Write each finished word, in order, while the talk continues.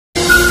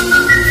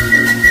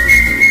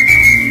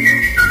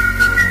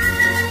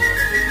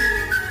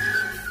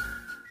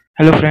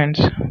Hello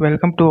friends,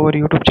 welcome to our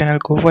YouTube channel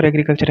go for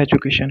agriculture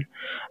education.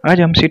 आज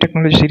हम सी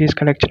technology series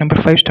का lecture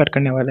number 5 start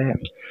करने वाले हैं।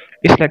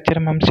 इस लेक्चर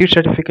में हम सीड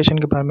सर्टिफिकेशन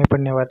के बारे में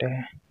पढ़ने वाले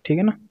हैं, ठीक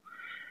है ना।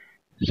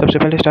 सबसे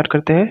पहले स्टार्ट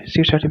करते हैं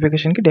सीड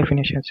सर्टिफिकेशन की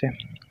डेफिनेशन से।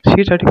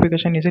 Seed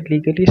certification is a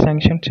legally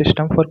sanctioned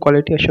system for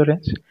quality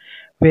assurance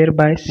where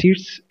by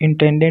seeds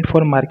intended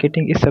for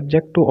marketing is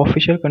subject to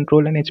official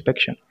control and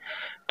inspection.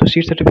 तो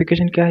सीड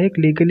सर्टिफिकेशन क्या है? एक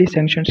लीगली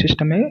सैंक्शन्ड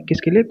सिस्टम है,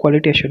 किसके लिए?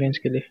 Quality assurance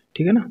के लिए,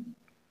 ठीक है ना।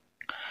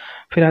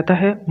 फिर आता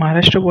है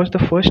Maharashtra was the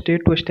first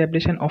state to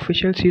establish an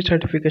official seed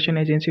certification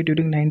agency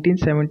during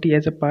 1970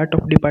 as a part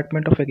of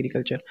department of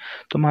agriculture.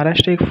 तो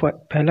महाराष्ट्र एक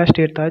पहला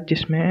स्टेट था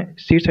जिसमें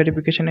seed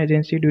certification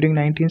agency during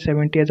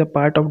 1970 as a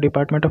part of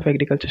department of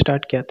agriculture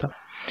start किया था।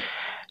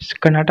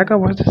 Karnataka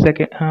was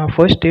the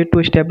first state to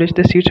establish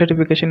the seed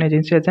certification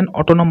agency as an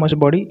autonomous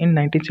body in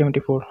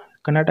 1974।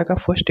 Karnataka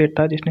first state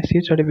था जिसने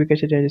seed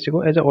certification agency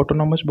को as a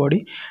autonomous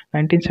body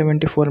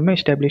 1974 में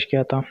establish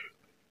किया था।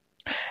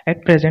 At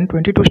present,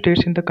 22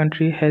 states in the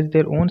country has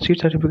their own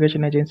seed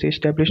certification agency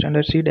established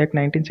under Seed Act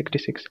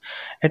 1966.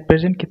 At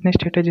present कितने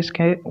state है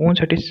जिसके own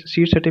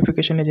seed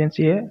certification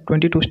agency है?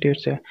 22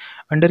 states है।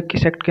 Under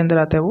किस एक्ट के अंदर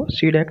आता है वो?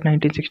 सीड एक्ट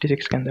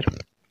 1966 के अंदर।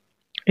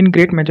 In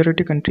great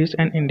majority countries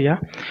and India,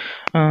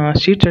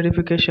 seed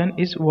certification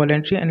is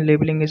voluntary and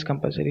labeling is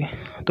compulsory.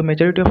 तो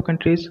majority of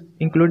countries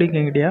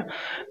including India,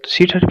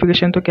 seed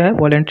certification तो क्या है?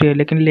 voluntary है,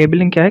 लेकिन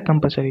labeling क्या है?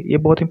 compulsory।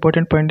 ये बहुत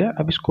इंपॉर्टेंट पॉइंट है,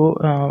 अब इसको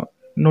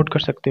नोट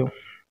कर सकते हो।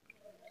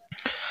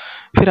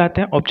 फिर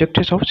आते हैं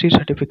objectives of seed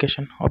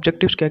certification.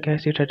 Objectives क्या क्या है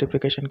सीड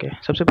सर्टिफिकेशन के?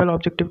 सबसे पहला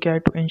ऑब्जेक्टिव क्या है?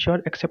 To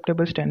ensure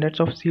acceptable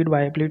standards of seed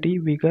viability,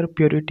 vigour,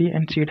 purity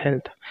and seed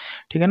health,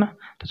 ठीक है ना।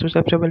 तो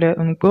सबसे पहले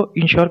उनको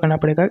इंश्योर करना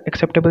पड़ेगा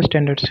एक्सेप्टेबल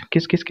स्टैंडर्ड्स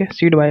किस किस के?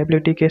 सीड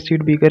वायबिलिटी के,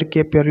 सीड विगर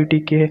के, प्योरिटी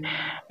के।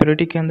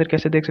 प्योरिटी के अंदर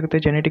कैसे देख सकते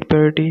हैं? Genetic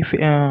purity,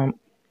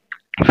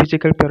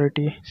 physical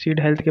purity, seed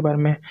health के बारे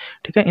में,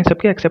 ठीक है। इन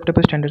सबके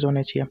एक्सेप्टेबल स्टैंडर्ड्स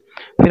होने चाहिए।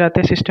 फिर आते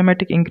हैं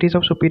systematic increase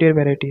of superior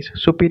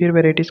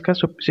varieties का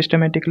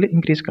सिस्टमेटिकली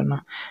इंक्रीज करना।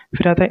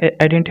 फिर आता है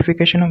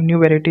identification of new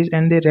varieties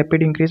and they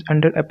rapid increase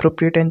under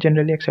appropriate and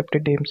generally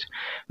accepted names.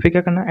 फिर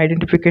क्या करना?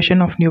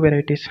 आइडेंटिफिकेशन ऑफ न्यू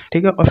वेराइटीज़,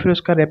 ठीक है, और फिर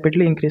उसका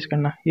रैपिडली इंक्रीज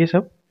करना। ये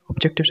सब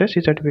ऑब्जेक्टिव्स है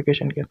सीड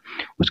सर्टिफिकेशन के।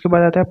 उसके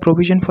बाद आता है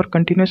provision for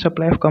continuous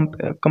supply of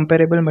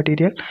comparable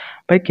material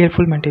by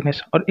careful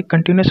maintenance, और एक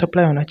कंटिन्यूस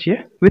सप्लाई होना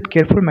चाहिए विद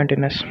केयरफुल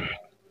मेंटेनेंस।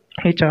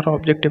 ये चारों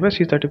ऑब्जेक्टिव है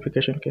सी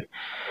सर्टिफिकेशन के।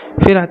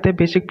 फिर आते हैं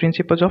basic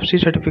principles of C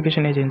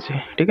certification agency,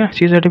 ठीक है।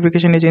 सी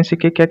सर्टिफिकेशन एजेंसी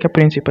के क्या क्या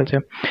प्रिंसिपल्स है?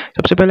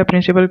 सबसे पहला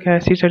प्रिंसिपल क्या है?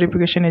 सी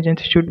certification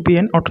agency should be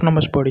N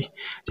autonomous body,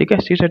 ठीक है।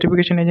 सी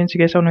सर्टिफिकेशन एजेंसी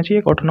कैसा होना चाहिए?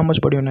 एक ऑटोनोमस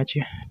बॉडी होना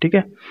चाहिए, ठीक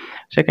है।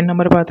 सेकंड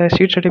नंबर पर आता है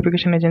seed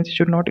certification agency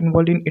should not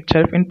involve in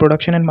itself in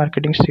production and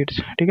marketing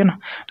seeds, ठीक है ना।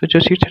 तो जो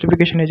सीड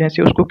सर्टिफिकेशन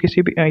एजेंसी उसको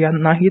किसी भी या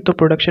ना ही तो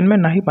प्रोडक्शन में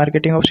ना ही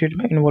मार्केटिंग ऑफ सीड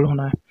में इन्वॉल्व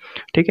होना है,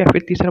 ठीक है।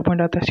 फिर तीसरा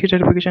पॉइंट आता है seed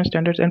certification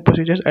standards and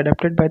procedures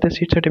adopted by the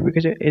seed certification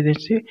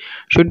agency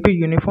should be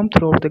uniform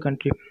through out the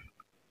country.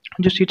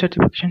 जो सीड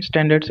सर्टिफिकेशन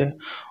स्टैंडर्ड्स है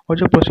और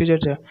जो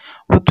प्रोसीजर्स है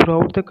वो through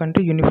out the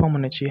country uniform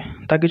होने चाहिए,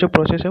 ताकि जो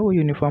प्रोसेस है वो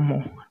यूनिफॉर्म हो,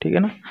 ठीक है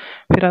ना।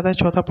 फिर आता है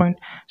चौथा point,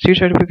 seed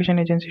certification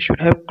agency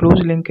should have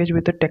close linkage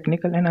with the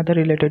technical and other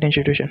related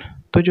institution.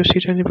 तो जो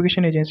सीड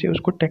सर्टिफिकेशन एजेंसी है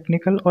उसको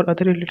टेक्निकल और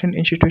अदर रिलेटेड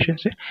इंस्टीट्यूशन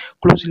से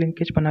क्लोज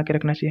लिंकेज बना के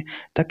रखना चाहिए,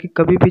 ताकि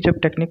कभी भी जब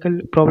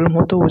टेक्निकल प्रॉब्लम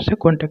हो तो वो उससे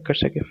कॉन्टैक्ट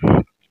कर सके।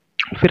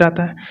 फिर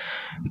आता है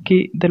कि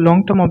the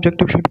long term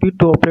objective should be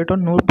to operate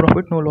on no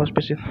profit no loss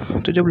basis.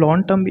 तो जब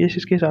लॉन्ग टर्म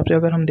बेसिस के हिसाब से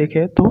अगर हम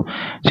देखें तो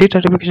सीड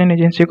सर्टिफिकेशन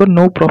एजेंसी को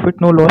no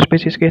profit no loss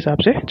basis के हिसाब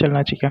से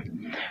चलना चाहिए।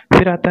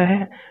 फिर आता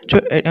है जो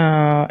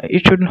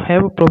it should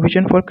have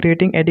provision for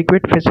creating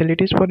adequate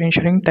facilities for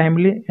ensuring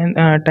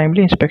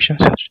timely inspection.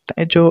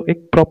 जो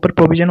एक प्रॉपर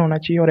प्रोविजन होना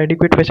चाहिए और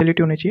एडिक्वेट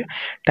फैसिलिटी होनी चाहिए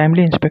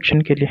टाइमली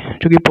इंस्पेक्शन के लिए,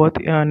 जो कि बहुत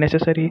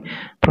नेसेसरी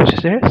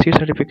प्रोसेस है सीड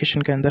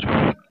सर्टिफिकेशन के अंदर।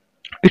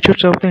 It should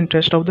serve the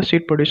interest of the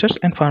seed producers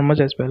and farmers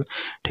as well,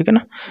 ठीक है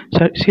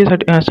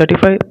ना।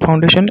 Certified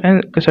foundation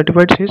and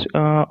certified seeds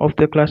of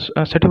the class,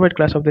 certified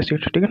class of the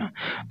seeds, ठीक है ना।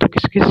 तो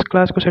किस किस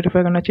क्लास को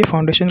सर्टिफाई करना चाहिए?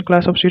 फाउंडेशन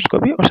क्लास ऑफ सीड्स को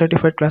भी और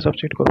सर्टिफाइड क्लास ऑफ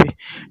सीड को भी,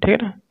 ठीक है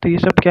ना। तो ये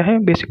सब क्या है?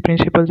 बेसिक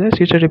प्रिंसिपल्स है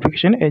सीड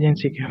सर्टिफिकेशन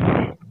एजेंसी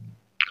के।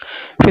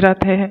 फिर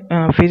आते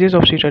हैं फेजेस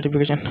ऑफ सीड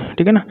सर्टिफिकेशन,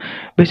 ठीक है ना।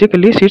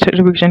 बेसिकली सीड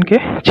सर्टिफिकेशन के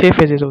 6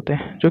 फेजेस होते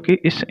हैं जो कि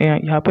इस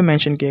यहाँ पे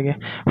मेंशन किए गए।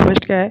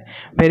 फर्स्ट क्या है?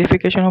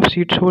 Verification of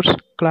seed source,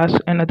 class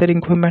and other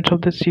equipments of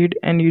the seed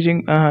and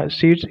using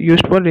seeds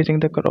used for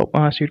raising the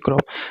seed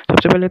crop.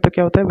 सबसे पहले तो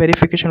क्या होता है?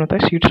 वेरिफिकेशन होता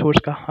है सीड सोर्स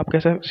का, आप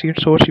कैसा सीड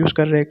सोर्स यूज़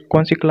कर रहे हैं,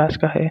 कौन सी क्लास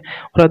का है,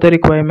 और अदर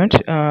रिक्वायरमेंट्स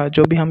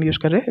जो भी हम यूज़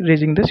कर रहे हैं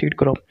रेजिंग द सीड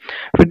क्रॉप।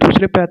 फिर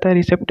दूसरे पे आता है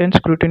रिसेप्ट एंड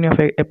स्क्रूटनी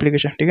ऑफ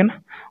एप्लीकेशन, ठीक है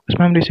ना।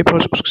 उसमें हम रिसिप्ट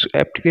और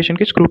एप्लीकेशन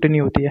की स्क्रूटनी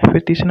होती है। फिर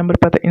तीसरे नंबर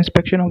पर आता है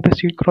inspection of the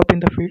seed crop in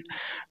the field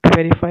to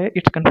verify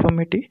it's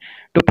conformity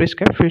to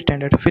prescribe field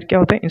standard. फिर क्या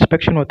होता है?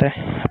 इंस्पेक्शन होता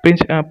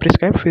है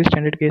प्रिस्क्राइब फील्ड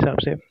स्टैंडर्ड के हिसाब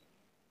से।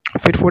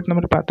 फिर फोर्थ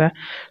नंबर पर आता है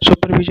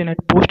supervision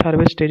eight post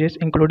harvest stages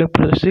including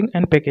processing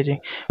and packaging.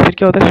 फिर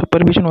क्या होता है?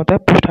 सुपरविजन होता है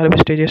पोस्ट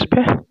हार्वेस्ट स्टेजेस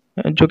पे,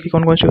 जो कि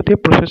कौन कौन सी होती है?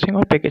 प्रोसेसिंग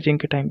और पैकेजिंग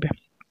के टाइम पे।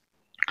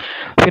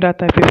 फिर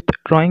आता है fifth,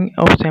 drying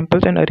of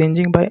samples and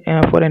arranging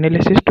bye for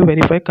analysis to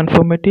verify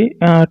conformity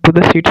to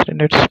the seed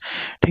standards,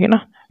 ठीक है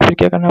ना। फिर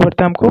क्या करना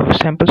पड़ता है, हमको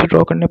सैंपल्स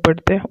ड्रॉ करने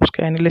पड़ते हैं,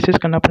 उसका एनालिसिस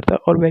करना पड़ता है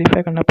और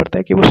वेरीफाई करना पड़ता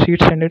है कि वो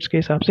सीड स्टैंडर्ड्स के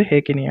हिसाब से है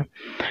कि नहीं है।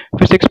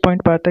 फिर 6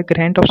 पॉइंट पर आता है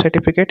grant of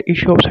certificate,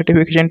 issue of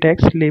certification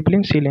tax,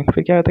 labelling, ceiling.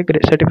 फिर क्या होता है,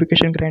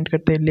 सर्टिफिकेशन ग्रांट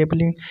करते हैं,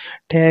 लेबलिंग,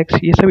 टैक्स,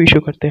 ये सब इशू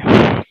करते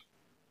हैं।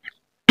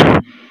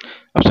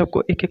 अब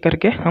सबको एक एक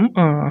करके हम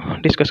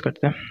डिस्कस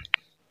करते हैं।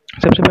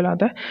 सबसे पहला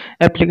आता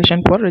है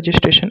application for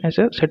registration as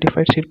a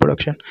certified seed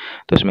production.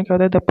 तो इसमें क्या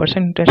होता है, the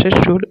person interested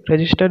should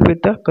register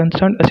with the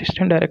concern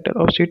assistant director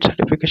of seed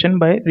certification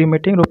bye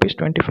remitting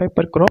 ₹25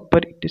 पर क्रॉप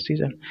पर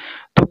सीजन।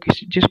 तो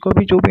किसी जिसको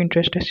भी जो भी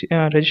इंटरेस्ट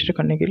है रजिस्टर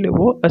करने के लिए,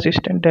 वो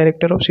assistant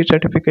director of seed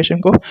certification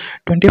को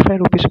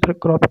 ₹25 पर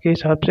क्रॉप के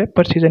हिसाब से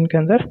पर सीजन के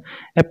अंदर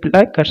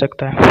अप्लाई कर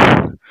सकता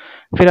है।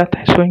 फिर आता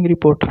है सोइंग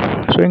रिपोर्ट।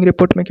 सोइंग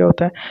रिपोर्ट में क्या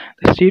होता है,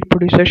 the seed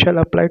producer shall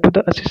apply to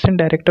the assistant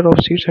director of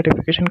seed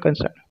certification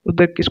concern.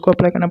 उधर किसको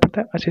अप्लाई करना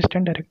पड़ता है,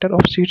 assistant director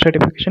of seed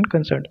certification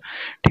concern,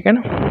 ठीक है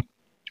ना।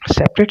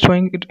 Separate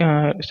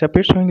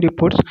sowing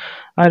reports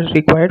are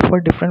required for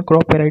different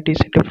crop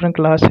varieties, different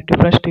class,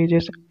 different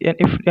stages,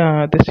 and if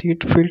the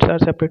seed fields are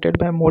separated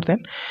by more than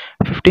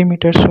 50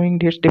 meters, sowing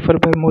dates differ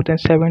by more than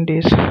 7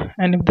 days,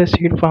 and if the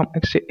seed farm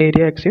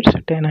area exceeds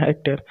 10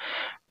 hectare।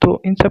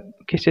 तो इन सब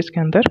cases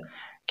के अंदर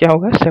क्या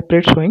होगा,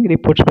 separate sowing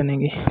reports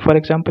बनेंगी। For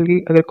example कि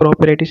अगर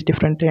crop varieties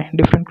different है,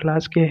 डिफरेंट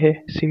क्लास के है,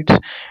 सीड्स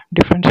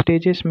डिफरेंट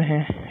स्टेजेस में है,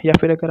 या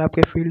फिर अगर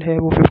आपके फील्ड है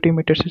वो 50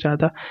 मीटर से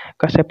ज़्यादा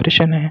का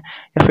सेपरेशन है,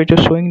 या फिर जो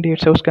सोइंग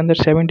डेट्स है उसके अंदर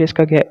 7 डेज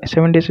का गैप,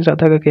 7 डेज से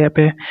ज़्यादा का गैप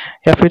है,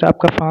 या फिर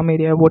आपका फार्म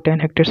एरिया है वो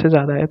 10 हेक्टेयर से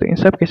ज़्यादा है, तो इन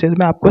सब केसेस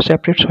में आपको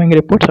सेपरेट सोइंग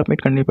रिपोर्ट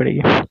सबमिट करनी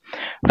पड़ेगी।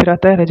 फिर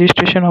आता है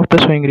registration of the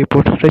sowing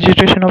report.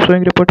 Registration of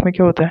sowing report में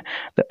क्या होता है,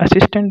 the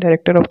assistant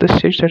director of the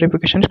seed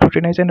certification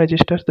scrutinise and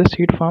registers the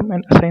seed farm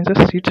and assigns the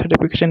seed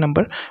certification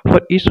number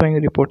for each sowing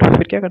report.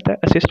 फिर क्या करता है,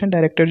 assistant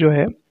director जो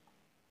है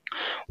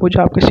वो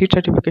जो आपके सीड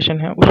सर्टिफिकेशन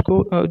है उसको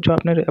जो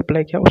आपने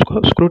अप्लाई किया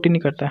उसको स्क्रूटिनी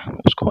करता है,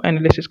 उसको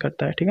एनालिसिस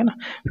करता है, ठीक है ना।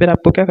 फिर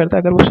आपको क्या करता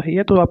है, अगर वो सही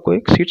है तो आपको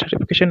एक सीड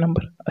सर्टिफिकेशन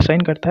नंबर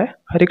असाइन करता है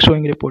हर एक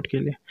सोइंग रिपोर्ट के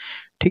लिए,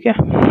 ठीक है।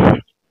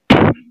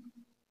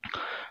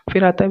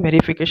 फिर आता है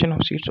verification of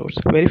seed source.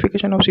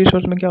 Verification of seed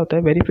source में क्या होता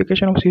है,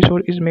 verification of seed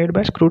source is made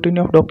by scrutiny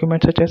of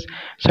documents such as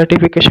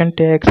certification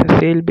tax,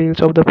 cell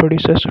bills of the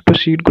producers to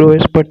seed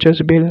growers,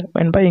 purchase bill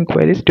and bye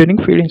inquiries during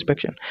field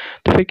inspection.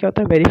 तो फिर क्या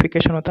होता है,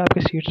 verification होता है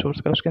आपके seed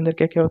source का, उसके अंदर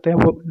क्या क्या होता है,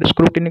 वो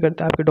स्क्रूटिनी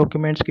करता है आपके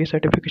डॉक्यूमेंट्स की,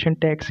 सर्टिफिकेशन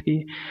टैक्स की,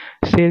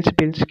 सेल्स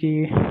बिल्स की,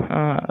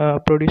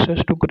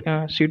 प्रोड्यूसर्स टू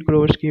सीड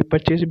ग्रोअर्स की,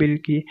 परचेज बिल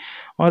की,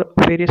 और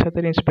various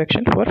other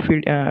inspection for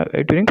field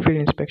during field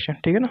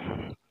inspection, ठीक है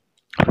ना।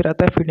 फिर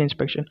आता है field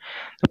inspection.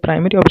 The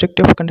primary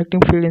objective of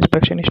conducting field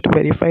inspection is to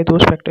verify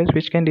those factors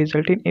which can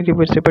result in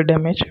irreversible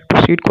damage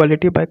to seed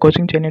quality by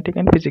causing genetic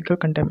and physical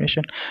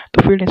contamination.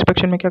 तो field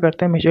inspection में क्या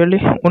करता है, majorly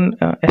उन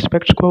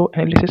aspects को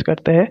analysis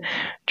करता है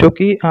जो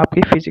कि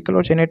आपकी फिजिकल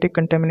और जेनेटिक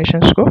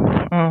कंटामिनेशंस को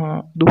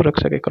दूर रख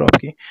सके क्रॉप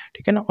की,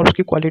 ठीक है ना, और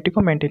उसकी क्वालिटी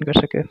को मेंटेन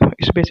कर सके। तो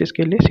इस बेसिस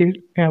के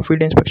लिए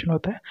फील्ड इंस्पेक्शन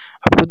होता है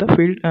up to the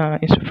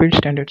field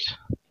standards.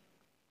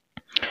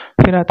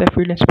 फिर आता है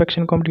फील्ड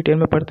इंस्पेक्शन को हम डिटेल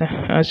में पढ़ते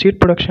हैं। Seed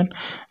production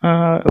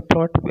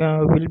plot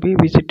will be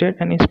visited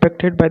and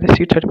inspected by the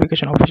seed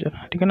certification officer,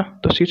 ठीक है ना।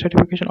 तो सीड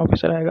सर्टिफिकेशन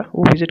ऑफिसर आएगा,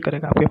 वो विजिट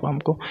करेगा आपके फार्म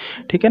को,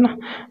 ठीक है ना,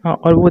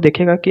 और वो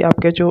देखेगा कि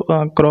आपके जो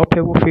क्रॉप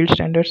है वो फील्ड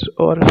स्टैंडर्ड्स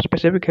और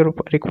स्पेसिफिक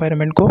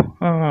रिक्वायरमेंट को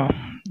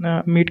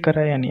मीट कर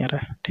रहा है या नहीं आ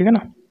रहा है, ठीक है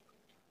ना।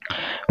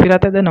 फिर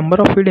आता है the number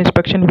of field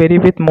inspection very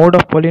with mode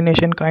of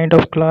pollination, kind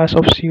of class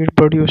of seed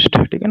produced,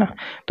 ठीक है ना।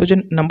 तो जो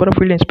नंबर ऑफ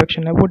फील्ड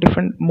इंस्पेक्शन है वो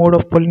डिफरेंट मोड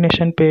ऑफ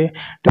पॉलिनेशन पे,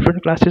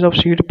 डिफरेंट क्लासेस ऑफ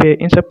सीड पे,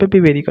 इन सब पे भी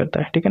वेरी करता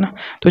है, ठीक है ना।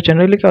 तो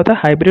जनरली क्या होता है,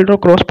 हाइब्रिड और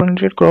क्रॉस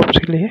पॉलिनेटेड क्रॉप्स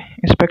के लिए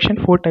इंस्पेक्शन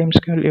 4 टाइम्स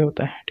के लिए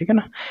होता है, ठीक है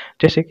ना।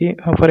 जैसे कि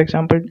for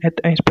example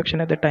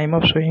inspection at the time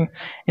of sowing,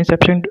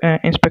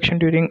 inspection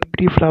during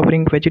pre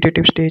flowering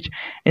vegetative stage,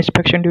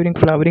 inspection during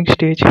flowering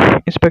stage,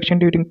 inspection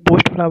during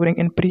post flowering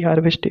and pre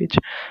harvest stage,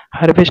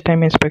 harvest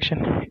time inspection.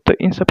 तो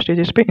इन सब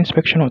स्टेजेस पे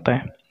इंस्पेक्शन होता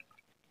है।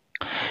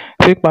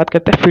 फिर एक बात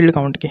करते हैं फील्ड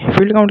काउंट की।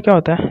 फील्ड काउंट क्या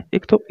होता है,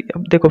 एक तो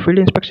अब देखो फील्ड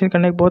इंस्पेक्शन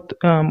करना एक बहुत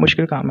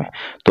मुश्किल काम है,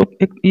 तो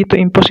एक ये तो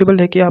इम्पॉसिबल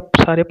है कि आप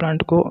सारे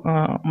प्लांट को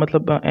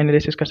मतलब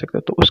एनालिसिस कर सकते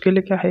हो। तो उसके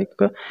लिए क्या है,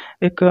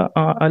 एक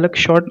अलग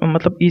शॉर्ट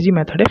मतलब इजी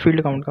मेथड है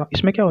फील्ड काउंट का।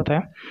 इसमें क्या होता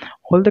है,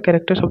 all the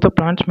characters of the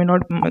plants में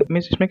नॉट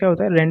मीन्स, इसमें क्या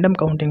होता है, रैंडम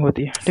काउंटिंग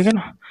होती है, ठीक है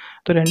ना।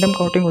 तो रैंडम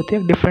काउंटिंग होती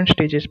है डिफरेंट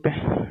स्टेजेस पे,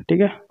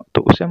 ठीक है,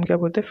 तो उसे हम क्या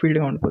बोलते हैं, फील्ड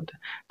काउंट बोलते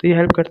हैं। तो ये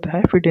हेल्प करता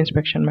है फील्ड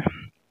इंस्पेक्शन में।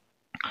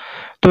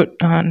 तो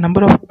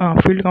नंबर ऑफ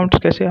फील्ड काउंट्स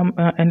कैसे हम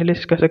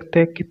एनालिसिस कर सकते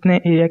हैं, कितने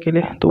एरिया के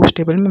लिए, तो उस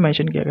टेबल में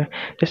मेंशन किया गया है।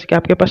 जैसे कि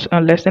आपके पास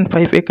लेस देन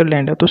 5 एकड़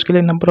लैंड है तो उसके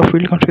लिए नंबर ऑफ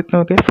फील्ड काउंट्स कितने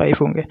होंगे,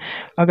 5 होंगे।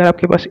 अगर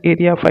आपके पास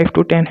एरिया 5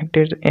 to 10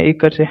 हेक्टेयर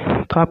एकड़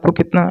है तो आपको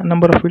कितना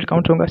नंबर ऑफ फील्ड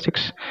काउंट्स होगा,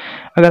 6।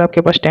 अगर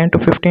आपके पास 10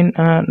 to 15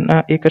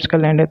 एकर्स का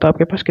लैंड है तो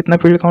आपके पास कितना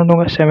फील्ड काउंट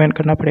होगा, 7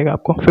 करना पड़ेगा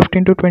आपको।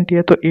 15 to 20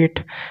 है तो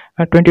 8,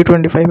 20 to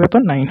 25 है तो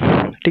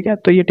 9, ठीक है।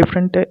 तो ये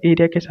डिफरेंट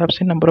एरिया के हिसाब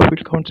से नंबर ऑफ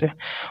फील्ड काउंट्स है।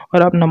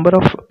 और आप नंबर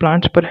ऑफ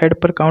प्लांट्स पर हेड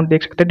पर काउंट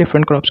देख सकते हैं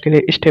डिफरेंट क्रॉप्स के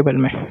लिए इस टेबल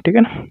में, ठीक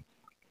है ना।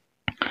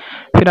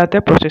 फिर आता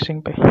है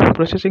प्रोसेसिंग पे।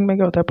 प्रोसेसिंग में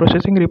क्या होता है,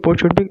 processing report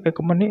should be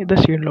accompany the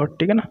seed lot,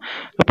 ठीक है ना।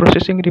 तो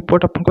प्रोसेसिंग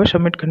रिपोर्ट अपन को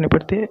सबमिट करनी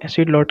पड़ती है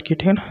सीड लॉट की,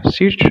 ठीक है ना।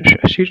 Seed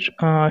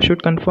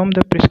should confirm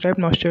the prescribe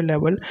moisture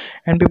level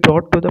and be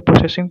brought to the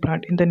processing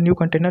plant in the new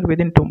container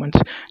with in 2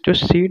 months. जो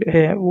सीड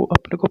है वो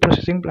अपने को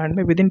प्रोसेसिंग प्लांट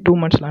में विद इन 2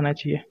 मंथ्स लाना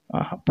चाहिए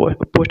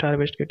पोस्ट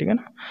हार्वेस्ट के, ठीक है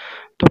ना।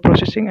 तो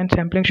processing and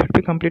sampling should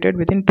be completed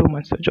with in 2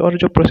 months.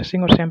 जो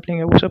प्रोसेसिंग और सैम्पलिंग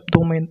है वो सब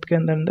 2 मंथ के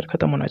अंदर अंदर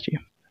खत्म होना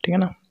चाहिए, ठीक है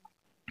ना।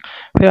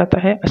 फिर आता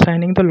है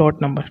असाइनिंग द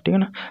लॉट नंबर, ठीक है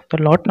ना। तो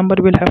lot number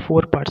will have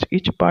 4 parts,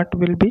 each part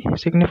will be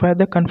signify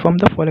the confirm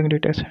the following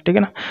details, ठीक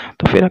है ना।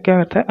 तो फिर क्या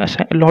करता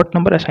है, लॉट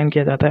नंबर असाइन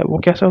किया जाता है। वो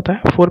कैसा होता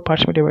है, 4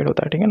 पार्ट्स में डिवाइड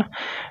होता है, ठीक है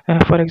ना।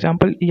 फॉर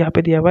एग्जाम्पल यहाँ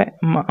पे दिया हुआ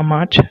है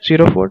मार्च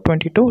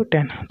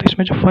 04/22/10। तो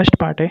इसमें जो फर्स्ट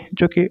पार्ट है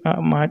जो कि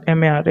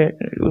MAR है,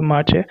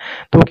 मार्च है,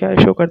 तो वो क्या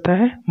शो करता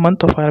है,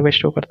 मंथ ऑफ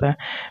हार्वेस्ट शो करता है।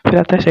 फिर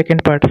आता है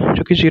सेकंड पार्ट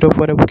जो कि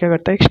 04 है, वो क्या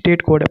करता है, एक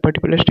स्टेट कोड है,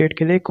 पर्टिकुलर स्टेट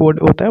के लिए कोड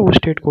होता है, वो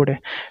स्टेट कोड है।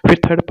 फिर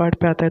थर्ड पार्ट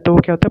पे आता है तो वो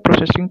क्या होता है,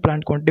 processing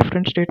plant code.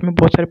 Different state में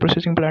बहुत सारे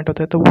प्रोसेसिंग प्लांट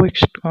होता है, तो वो एक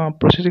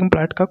प्रोसेसिंग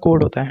प्लांट का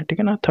कोड होता है, ठीक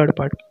है ना, थर्ड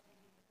पार्ट।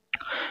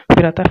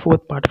 फिर आता है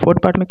फोर्थ पार्ट। फोर्थ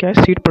पार्ट में क्या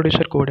है, सीड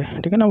प्रोड्यूसर कोड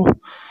है, ठीक है ना वो।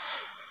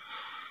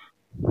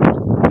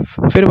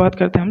 फिर बात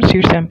करते हैं हम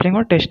सीड सैम्पलिंग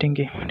और टेस्टिंग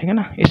की, ठीक है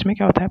ना। इसमें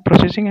क्या होता है,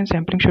 processing and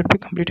sampling should be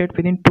completed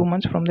with in 2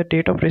 months from the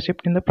date of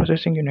receipt in the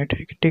processing unit,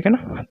 ठीक है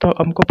ना। तो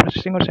हमको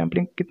प्रोसेसिंग और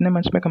सैम्पलिंग कितने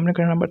मंथ्स में कंप्लीट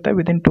करना पड़ता है,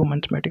 विद इन 2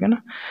 मंथ्स में, ठीक है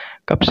ना।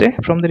 कब से,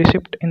 from the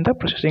receipt in the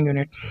processing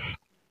unit.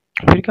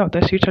 फिर क्या होता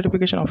है, seed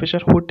certification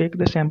officer who take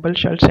the sample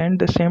shell send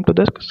the same to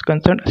the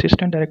concern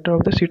assistant director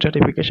of the seed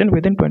certification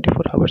with in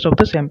 24 hours of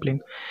the sampling.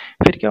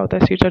 फिर क्या होता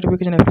है, seed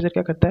certification officer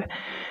क्या करता है,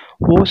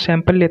 वो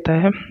सैंपल लेता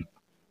है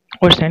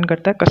और सेंड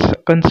करता है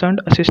concern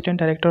assistant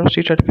director of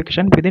seed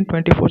certification with in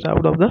 24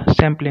 hours of the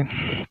sampling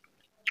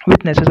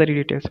with necessary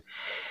details.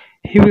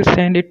 He will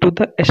send it to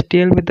the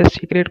STL with the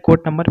secret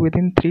code number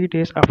within 3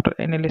 days after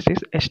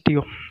analysis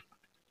STO,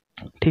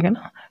 ठीक है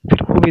ना।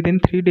 फिर वो with in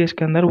 3 days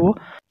के अंदर वो,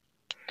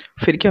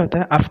 फिर क्या होता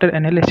है, after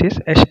analysis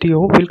STO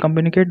will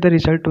communicate the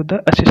result to the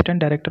assistant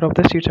director of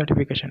the seed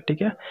certification,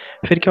 ठीक है।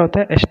 फिर क्या होता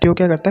है, STO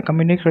क्या करता है,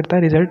 कम्युनिकेट करता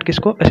है रिजल्ट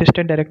किसको,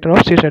 assistant director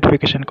of seed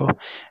certification को।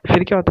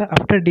 फिर क्या होता है,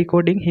 after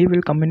decoding he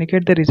will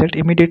communicate the result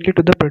immediately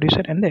to the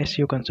producer and the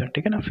SCO concern,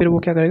 ठीक है ना। फिर वो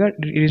क्या करेगा,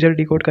 रिजल्ट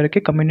डिकोड करके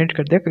कम्युनिकेट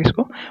कर देगा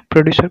किसको,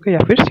 प्रोड्यूसर को या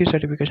फिर सीड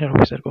सर्टिफिकेशन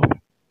ऑफिसर को।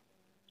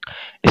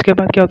 इसके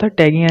बाद क्या होता है,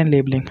 टैगिंग एंड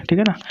लेबलिंग, ठीक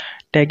है ना।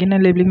 टैगिंग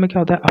एंड लेबलिंग में क्या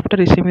होता है, after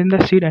receiving the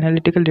seed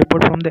analytical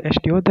report from the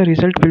STO the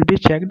result will be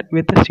checked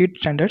with the seed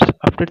standards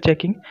after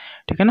checking,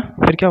 ठीक है ना।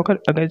 फिर क्या होगा,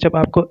 अगर जब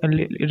आपको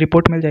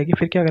रिपोर्ट मिल जाएगी,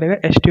 फिर क्या करेगा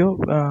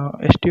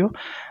STO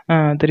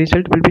the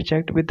result will be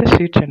checked with the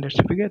seed standards,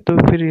 ठीक है। तो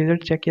फिर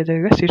रिजल्ट चेक किया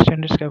जाएगा सीड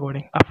स्टैंडर्ड्स के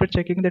according. After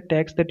checking the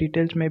tags the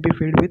details में B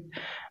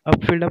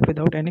filled up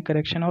without any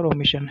correction or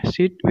omission.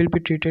 Seed will be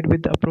treated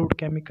with the approved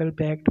chemical,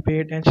 packed,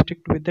 weighed and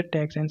sticked with the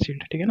tags and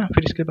sealed, ठीक है ना।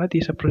 फिर इसके बाद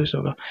ये सब process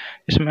होगा।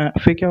 इसमें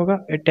फिर क्या होगा,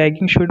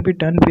 tagging should be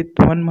done with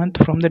 1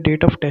 month from the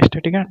date of test,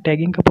 ठीक है।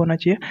 टैगिंग कब होना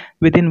चाहिए,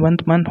 विद इन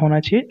 1 मंथ होना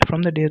चाहिए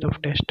from the date of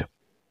test.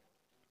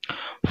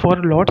 For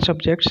lot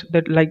subjects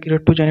that like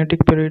to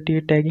genetic purity,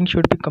 tagging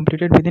should be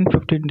completed within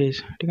 15 days,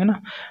 ठीक है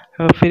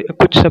ना। फिर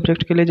कुछ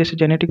सब्जेक्ट के लिए जैसे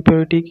जेनेटिक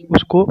प्योरिटी,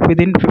 उसको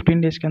विद इन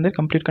 15 डेज के अंदर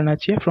कंप्लीट करना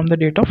चाहिए from the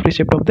date of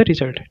receipt of the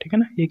result, ठीक है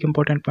ना। ये एक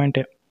इंपॉर्टेंट पॉइंट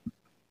है।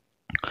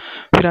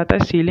 फिर आता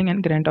है ceiling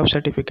and grant of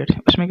certificate.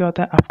 उसमें क्या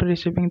होता है, after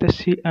receiving the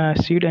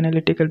seed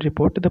analytical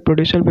report the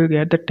producer will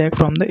get the tag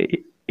from the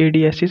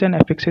ADSCs and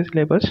affixes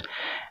labels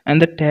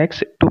and the tags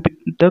to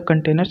the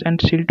containers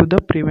and seal to the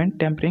prevent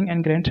tampering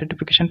and grant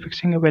certification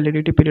fixing a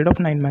validity period of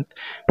 9 month।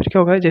 फिर क्या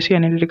होगा, जैसे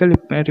analytical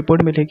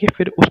report मिलेगी,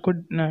 फिर उसको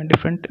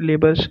different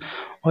labels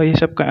और ये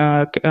सब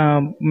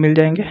मिल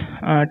जाएंगे,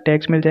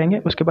 टैग्स मिल जाएंगे।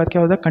 उसके बाद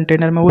क्या होगा,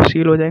 कंटेनर में वो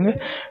सील हो जाएंगे,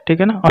 ठीक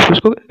है ना। और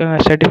उसको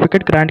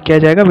सर्टिफिकेट ग्रांट किया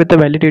जाएगा with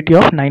the validity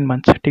of 9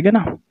 months, ठीक है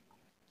ना।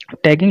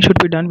 Tagging should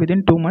be done with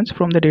in 2 months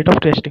from the date of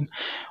testing.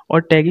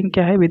 और टैगिंग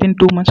क्या है, विद इन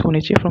 2 मंथ्स होनी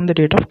चाहिए from the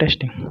date of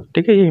testing,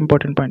 ठीक है। ये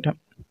इंपॉर्टेंट पॉइंट है।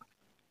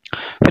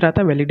 फिर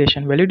आता है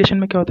वैलिडेशन। वैलिडेशन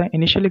में क्या होता है,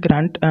 initially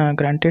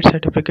granted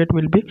certificate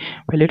will be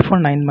valid for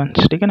 9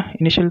 months, ठीक है ना।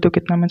 इनिशियल तो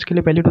कितना मंथ्स के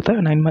लिए वैलिड होता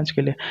है, 9 मंथ्स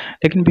के लिए।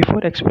 लेकिन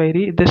before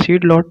expiry the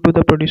seed lot to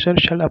the producer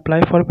shall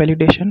apply for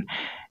validation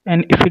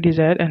and if he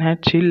desire and had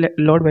seed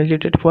lot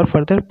validated for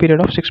further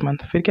period of 6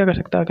 month. फिर क्या कर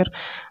सकता है,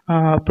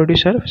 अगर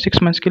प्रोड्यूसर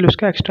 6 मंथ्स के लिए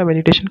उसका एक्स्ट्रा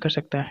वैलिडेशन कर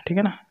सकता है, ठीक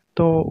है ना।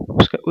 तो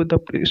उसका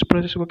इस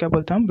प्रोसेस को क्या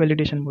बोलते हैं हम,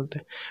 वैलिडेशन बोलते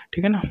हैं,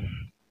 ठीक है ना।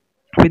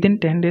 Within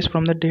 10 days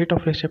from the date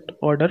of receipt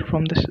order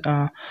from the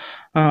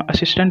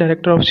assistant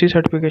director of seed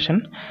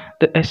certification,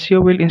 the SCO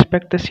will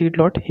inspect the seed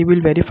lot. He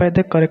will verify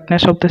the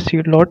correctness of the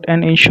seed lot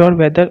and ensure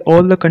whether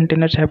all the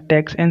containers have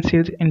tags and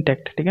seals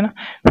intact, ठीक है ना।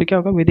 फिर क्या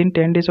होगा, with in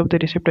 10 days of the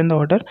receipt and the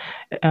order,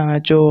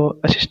 जो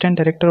assistant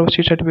director of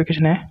seed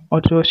certification है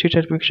और जो सीड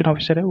सर्टिफिकेशन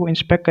ऑफिसर है, वो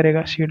इंस्पेक्ट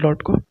करेगा सीड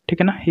लॉट को,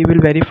 ठीक है ना। ही विल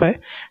वेरीफाई,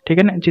 ठीक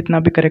है ना, जितना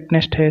भी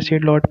करेक्टनेस है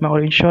सीड लॉट में,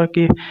 और इंश्योर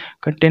कि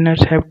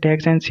containers have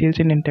tags and seals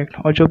in intact,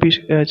 और जो भी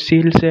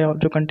सील्स है और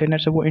जो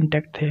कंटेनर्स है वो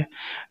इंटैक्ट थे।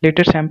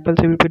 Letter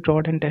samples will be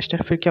ड्रॉड and tested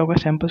फिर क्या होगा,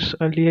 सैंपल्स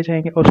लिए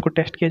जाएंगे और उसको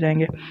टेस्ट किए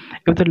जाएंगे।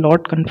 If the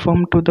lot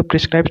confirm to the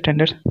prescribe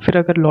standards, फिर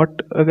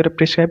अगर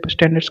प्रिस्क्राइब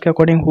स्टैंडर्ड्स के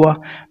अकॉर्डिंग हुआ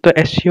तो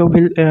SCO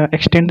will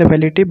extend the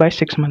validity bye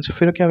 6 months.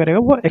 फिर क्या करेगा,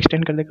 वो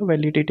एक्सटेंड कर देगा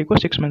वैलिडिटी को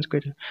 6 मंथ्स के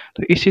लिए।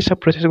 तो इसी सब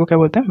प्रोसेस को क्या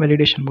बोलते हैं,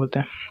 वैलिडेशन बोलते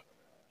हैं।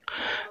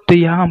 तो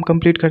यहाँ हम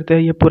कंप्लीट करते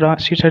हैं ये पूरा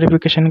सीट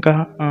सर्टिफिकेशन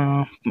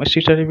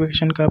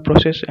का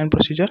प्रोसेस एंड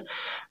प्रोसीजर।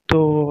 तो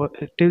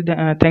till then,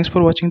 thanks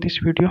for watching this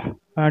video.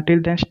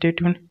 Till then, stay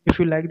tuned. If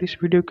you like this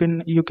video,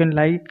 you can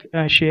like,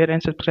 share,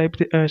 and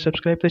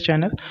subscribe the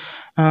channel.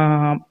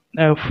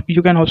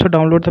 You can also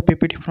download the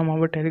PPT from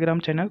our Telegram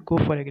channel, Go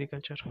for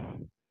Agriculture.